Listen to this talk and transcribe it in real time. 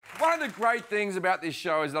One of the great things about this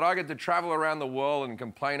show is that I get to travel around the world and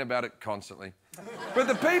complain about it constantly. But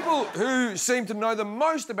the people who seem to know the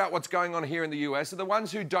most about what's going on here in the US are the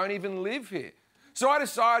ones who don't even live here. So I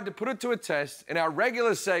decided to put it to a test in our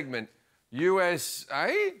regular segment,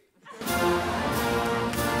 USA?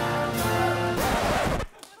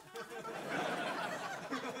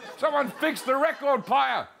 Someone fix the record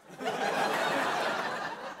player.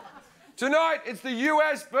 Tonight, it's the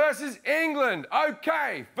US versus England.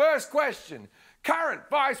 OK, first question. Current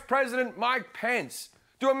Vice President Mike Pence.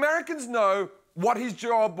 Do Americans know what his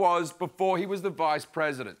job was before he was the Vice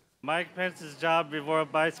President? Mike Pence's job before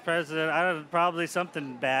Vice President, I don't know, probably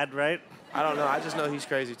something bad, right? I don't know. I just know he's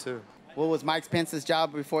crazy, too. What was Mike Pence's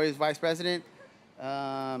job before he was Vice President?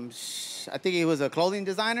 I think he was a clothing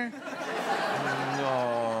designer.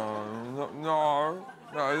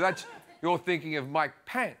 No, that's... You're thinking of Mike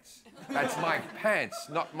Pence. That's Mike Pence,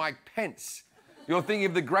 not Mike Pence. You're thinking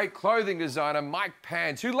of the great clothing designer Mike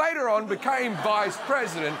Pence, who later on became Vice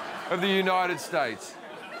President of the United States.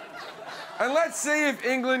 And let's see if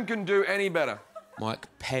England can do any better. Mike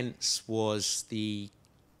Pence was the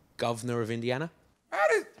governor of Indiana.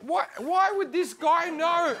 Why would this guy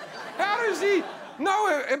know? How does he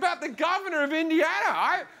know about the governor of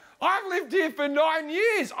Indiana? I've lived here for 9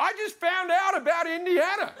 years. I just found out about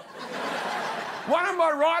Indiana. One of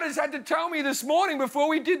my writers had to tell me this morning before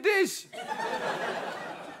we did this.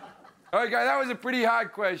 OK, that was a pretty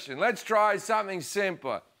hard question. Let's try something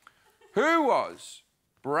simpler. Who was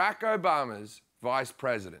Barack Obama's vice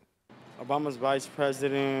president? Obama's vice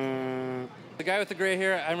president... The guy with the gray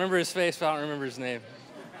hair, I remember his face, but I don't remember his name.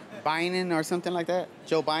 Biden or something like that?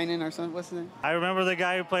 Joe Biden or something? What's his name? I remember the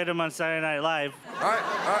guy who played him on Saturday Night Live.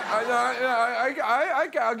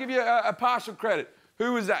 OK, I'll give you a partial credit.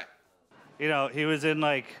 Who was that? You know, he was in,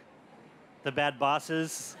 like, The Bad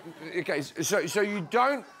Bosses. OK, so you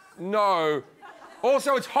don't know...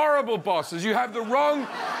 Also, it's Horrible Bosses. You have the wrong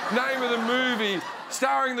name of the movie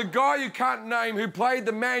starring the guy you can't name who played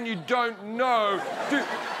the man you don't know.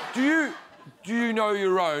 Do you know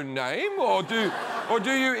your own name, or do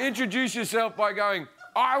you introduce yourself by going,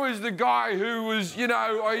 I was the guy who was, you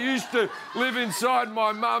know, I used to live inside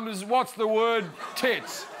my mum's, what's the word,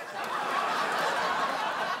 tits?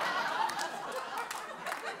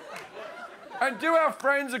 And do our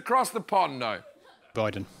friends across the pond know?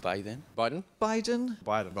 Biden.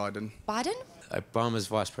 Obama's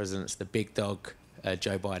vice president's the big dog,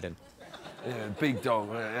 Joe Biden. Yeah, big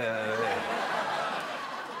dog.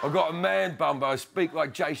 I've got a man bum, but I speak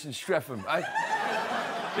like Jason Strepham, eh?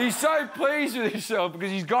 He's so pleased with himself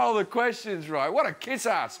because he's got all the questions right. What a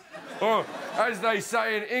kiss-ass. Or, as they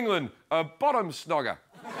say in England, a bottom snogger.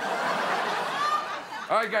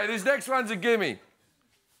 OK, this next one's a gimme.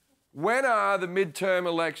 When are the midterm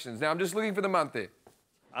elections? Now, I'm just looking for the month here.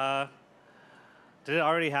 Did it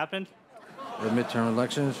already happen? The midterm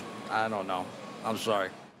elections? I don't know. I'm sorry.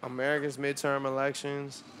 America's midterm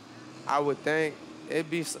elections, I would think it'd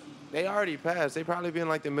be... They already passed. They'd probably be in,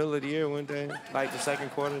 like, the middle of the year, wouldn't they? Like the second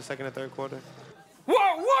or third quarter.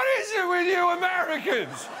 What is it with you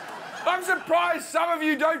Americans? I'm surprised some of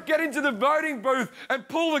you don't get into the voting booth and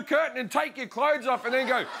pull the curtain and take your clothes off and then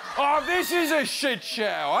go, oh, this is a shit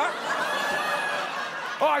shower.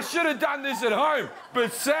 Oh, I should have done this at home,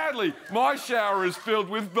 but sadly, my shower is filled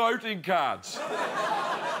with voting cards.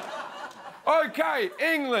 OK,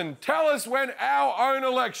 England, tell us when our own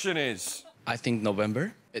election is. I think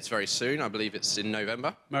November. It's very soon. I believe it's in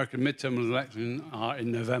November. American midterm elections are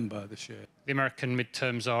in November this year. The American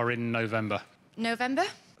midterms are in November. November?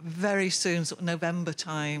 Very soon, sort of November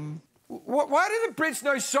time. Why do the Brits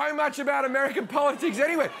know so much about American politics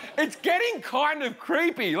anyway? It's getting kind of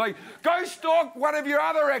creepy. Like, go stalk one of your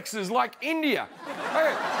other exes, like India.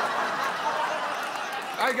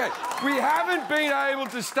 OK, we haven't been able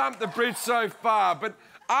to stump the Brits so far, but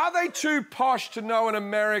are they too posh to know an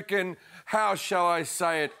American, how shall I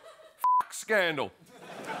say it, scandal?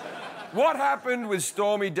 What happened with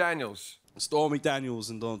Stormy Daniels? Stormy Daniels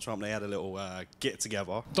and Donald Trump, they had a little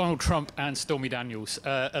get-together. Donald Trump and Stormy Daniels,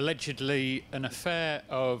 allegedly an affair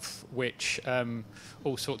of which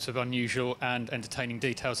all sorts of unusual and entertaining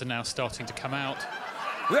details are now starting to come out.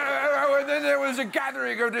 And then there was a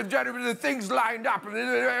gathering of the things lined up.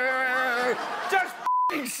 Just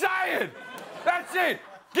say it. That's it.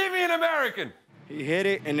 Give me an American. He hit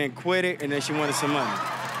it and then quit it, and then she wanted some money.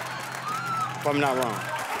 If I'm not wrong.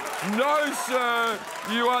 No, sir,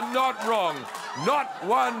 you are not wrong. Not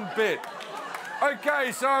one bit.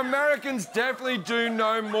 OK, so Americans definitely do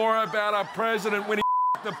know more about our president when he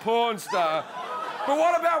the porn star. But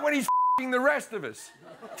what about when he's the rest of us?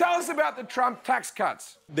 tell us about the Trump tax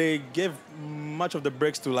cuts. They give much of the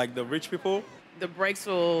breaks to like the rich people. The breaks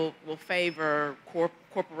will favor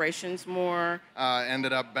corporations more.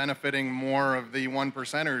 Ended up benefiting more of the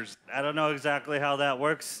 1%ers. I don't know exactly how that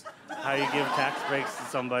works, how you give tax breaks to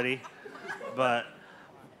somebody, but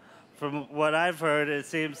from what I've heard, it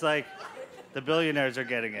seems like the billionaires are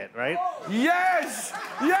getting it, right? Yes!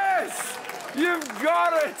 Yes! You've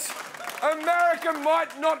got it! America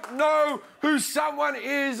might not know who someone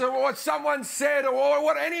is or what someone said or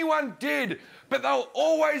what anyone did, but they'll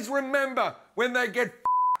always remember when they get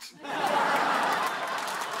f***ed.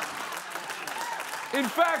 In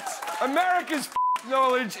fact, America's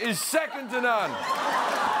knowledge is second to none.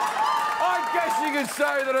 I guess you could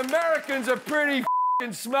say that Americans are pretty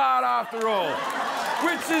smart after all,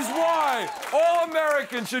 which is why all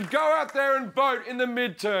Americans should go out there and vote in the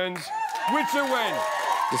midterms, which are when?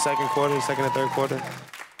 The second quarter, second and third quarter.